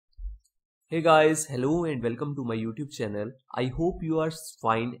Hey guys, hello and welcome to my YouTube channel. I hope you are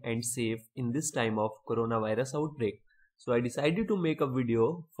fine and safe in this time of coronavirus outbreak. So I decided to make a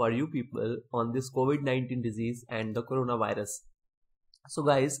video for you people on this COVID-19 disease and the coronavirus. So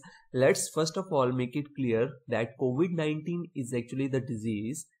guys, let's first of all make it clear that COVID-19 is actually the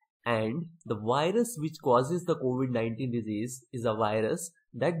disease, and the virus which causes the COVID-19 disease is a virus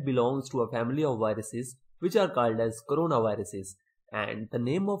that belongs to a family of viruses which are called as coronaviruses. And the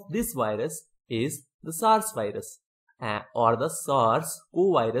name of this virus is the SARS virus or the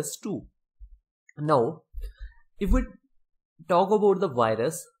SARS-CoV 2. Now, if we talk about the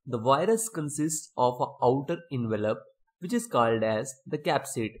virus consists of an outer envelope which is called as the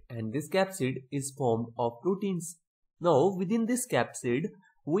capsid, and this capsid is formed of proteins. Now, within this capsid,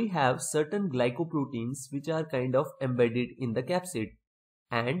 we have certain glycoproteins which are kind of embedded in the capsid.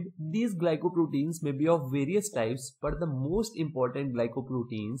 And these glycoproteins may be of various types, but the most important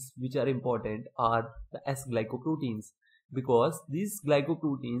glycoproteins which are important are the S-glycoproteins, because these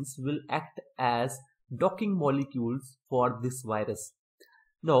glycoproteins will act as docking molecules for this virus.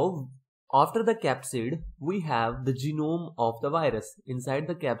 Now, after the capsid, we have the genome of the virus. Inside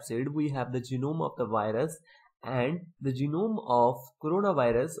the capsid, we have the genome of the virus, and the genome of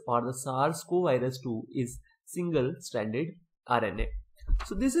coronavirus or the SARS-CoV 2 is single-stranded RNA.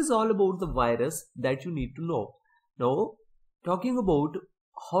 So this is all about the virus that you need to know. Now, talking about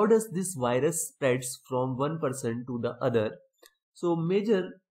how does this virus spreads from one person to the other. So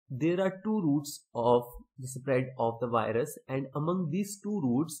there are two routes of the spread of the virus, and among these two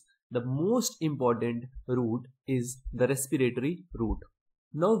routes, the most important route is the respiratory route.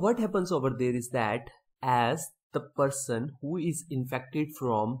 Now what happens over there is that as the person who is infected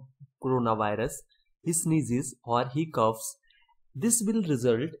from coronavirus, he sneezes or he coughs, this will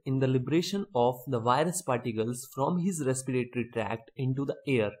result in the liberation of the virus particles from his respiratory tract into the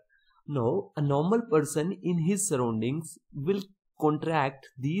air. Now, a normal person in his surroundings will contract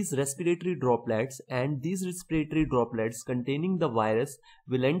these respiratory droplets, and these respiratory droplets containing the virus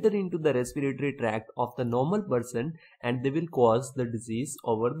will enter into the respiratory tract of the normal person, and they will cause the disease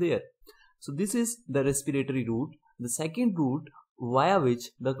over there. So this is the respiratory route. The second route via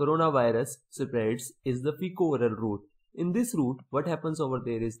which the coronavirus spreads is the fecal-oral route. In this route, what happens over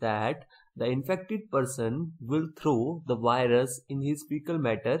there is that the infected person will throw the virus in his fecal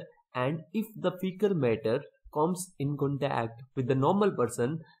matter, and if the fecal matter comes in contact with the normal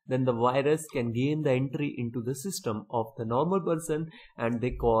person, then the virus can gain the entry into the system of the normal person and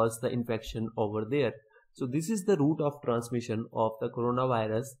they cause the infection over there. So this is the route of transmission of the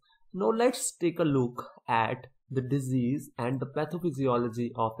coronavirus. Now let's take a look at the disease and the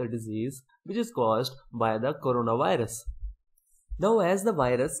pathophysiology of the disease which is caused by the coronavirus. Now as the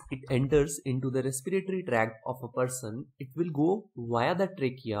virus it enters into the respiratory tract of a person, it will go via the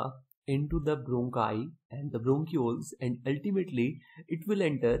trachea into the bronchi and the bronchioles, and ultimately it will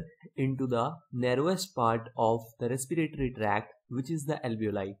enter into the narrowest part of the respiratory tract, which is the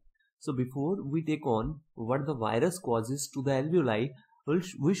alveoli. So before we take on what the virus causes to the alveoli,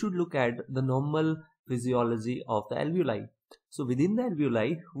 we should look at the normal physiology of the alveoli. So within the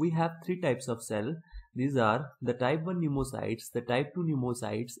alveoli, we have three types of cell. These are the type 1 pneumocytes, the type 2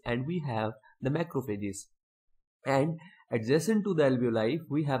 pneumocytes, and we have the macrophages. And adjacent to the alveoli,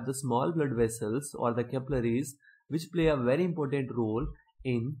 we have the small blood vessels or the capillaries, which play a very important role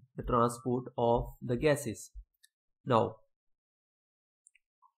in the transport of the gases. Now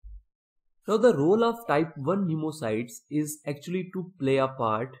the role of type 1 pneumocytes is actually to play a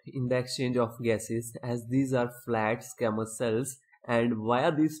part in the exchange of gases, as these are flat squamous cells, and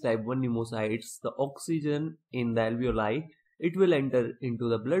via these type 1 pneumocytes, the oxygen in the alveoli, it will enter into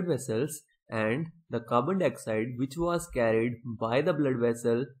the blood vessels, and the carbon dioxide which was carried by the blood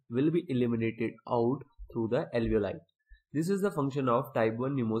vessel will be eliminated out through the alveoli. This is the function of type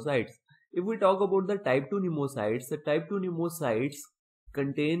 1 pneumocytes. If we talk about the type 2 pneumocytes, the type 2 pneumocytes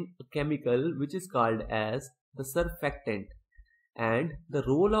contain a chemical which is called as the surfactant, and the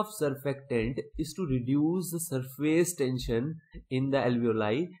role of surfactant is to reduce the surface tension in the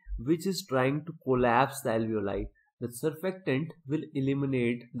alveoli which is trying to collapse the alveoli. The surfactant will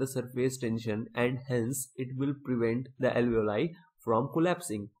eliminate the surface tension, and hence it will prevent the alveoli from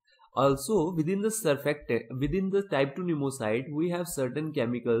collapsing. Also within the type 2 pneumocyte, we have certain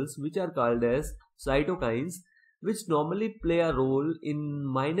chemicals which are called as cytokines, which normally play a role in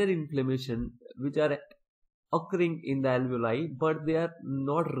minor inflammation which are occurring in the alveoli, but they are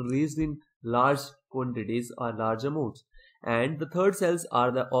not released in large quantities or large amounts. And the third cells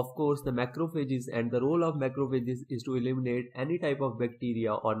are of course the macrophages, and the role of macrophages is to eliminate any type of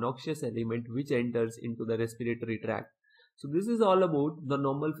bacteria or noxious element which enters into the respiratory tract. So this is all about the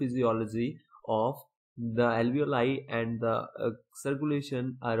normal physiology of the alveoli and the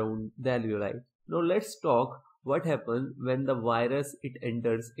circulation around the alveoli. Now let's talk what happens when the virus it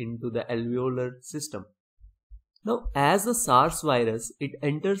enters into the alveolar system. Now, as the SARS virus it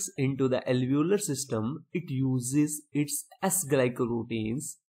enters into the alveolar system, it uses its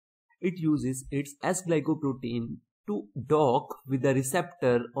S-glycoproteins. It uses its S-glycoprotein to dock with the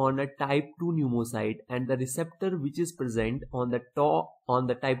receptor on a type 2 pneumocyte, and the receptor which is present on the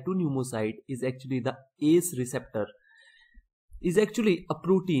type 2 pneumocyte is actually the ACE receptor. Is actually a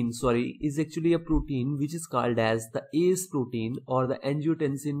protein which is called as the ACE protein or the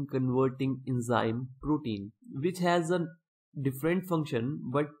angiotensin converting enzyme protein, which has a different function,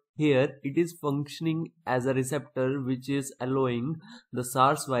 but here it is functioning as a receptor which is allowing the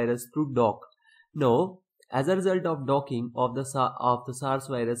SARS virus to dock. Now, as a result of docking of the SARS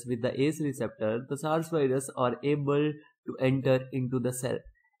virus with the ACE receptor, the SARS virus are able to enter into the cell.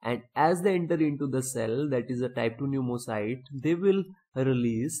 And as they enter into the cell, that is a type 2 pneumocyte, they will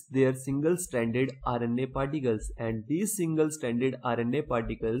release their single-stranded RNA particles, and these single-stranded RNA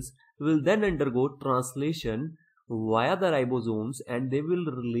particles will then undergo translation via the ribosomes, and they will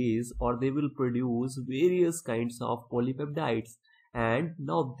release or they will produce various kinds of polypeptides. And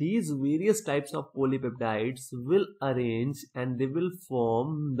now these various types of polypeptides will arrange and they will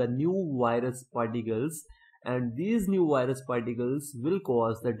form the new virus particles, and these new virus particles will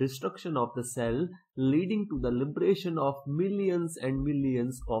cause the destruction of the cell, leading to the liberation of millions and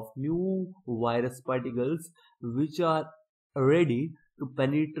millions of new virus particles which are ready to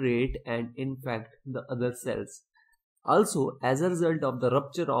penetrate and infect the other cells. Also, as a result of the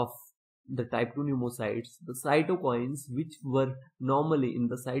rupture of the type 2 pneumocytes, the cytokines which were normally in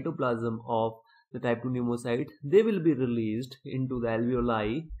the cytoplasm of the type 2 pneumocyte, they will be released into the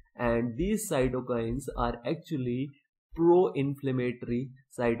alveoli, and these cytokines are actually pro-inflammatory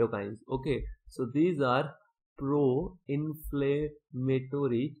cytokines. Okay, so these are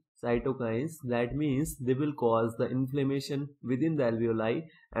pro-inflammatory cytokines. That means they will cause the inflammation within the alveoli,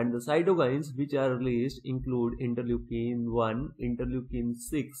 and the cytokines which are released include interleukin 1, interleukin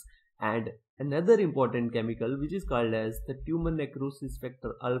 6, and another important chemical which is called as the tumor necrosis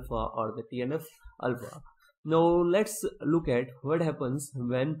factor alpha or the TNF alpha. Now let's look at what happens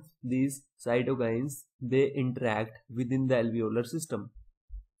when these cytokines they interact within the alveolar system.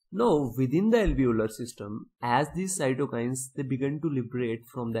 Now within the alveolar system, as these cytokines they begin to liberate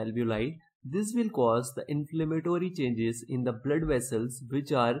from the alveoli, this will cause the inflammatory changes in the blood vessels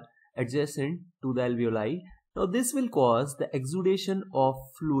which are adjacent to the alveoli. Now this will cause the exudation of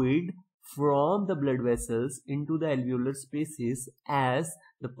fluid from the blood vessels into the alveolar spaces as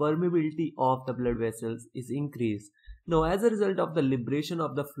the permeability of the blood vessels is increased. Now as a result of the liberation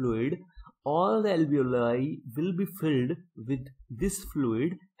of the fluid, all the alveoli will be filled with this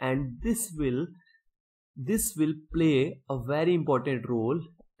fluid, and this will play a very important role.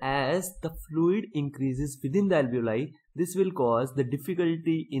 As the fluid increases within the alveoli, this will cause the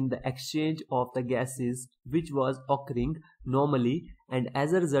difficulty in the exchange of the gases which was occurring normally, and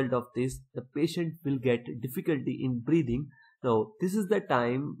as a result of this, the patient will get difficulty in breathing. Now, this is the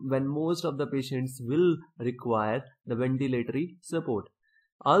time when most of the patients will require the ventilatory support.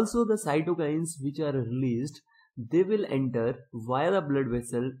 Also, the cytokines which are released, they will enter via the blood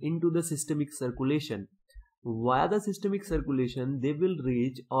vessel into the systemic circulation. Via the systemic circulation, they will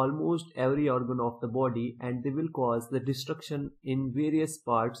reach almost every organ of the body, and they will cause the destruction in various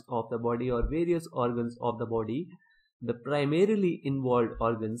parts of the body or various organs of the body. The primarily involved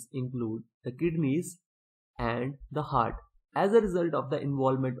organs include the kidneys and the heart. As a result of the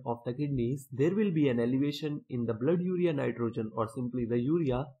involvement of the kidneys, there will be an elevation in the blood urea nitrogen or simply the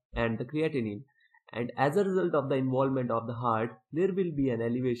urea and the creatinine. And as a result of the involvement of the heart, there will be an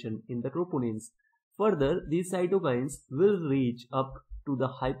elevation in the troponins. Further, these cytokines will reach up to the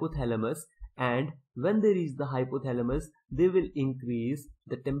hypothalamus, and when they reach the hypothalamus, they will increase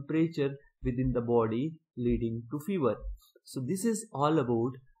the temperature within the body, leading to fever. So this is all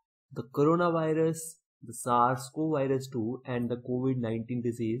about the coronavirus, the SARS-CoV-2 and the COVID-19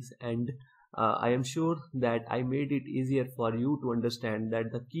 disease, and I am sure that I made it easier for you to understand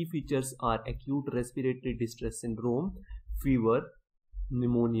that the key features are acute respiratory distress syndrome, fever,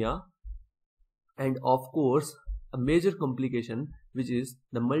 pneumonia, and of course a major complication which is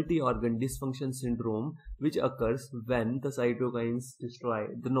the multi-organ dysfunction syndrome, which occurs when the cytokines destroy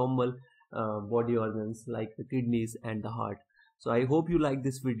the normal body organs like the kidneys and the heart. So I hope you like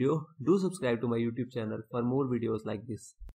this video. Do subscribe to my YouTube channel for more videos like this.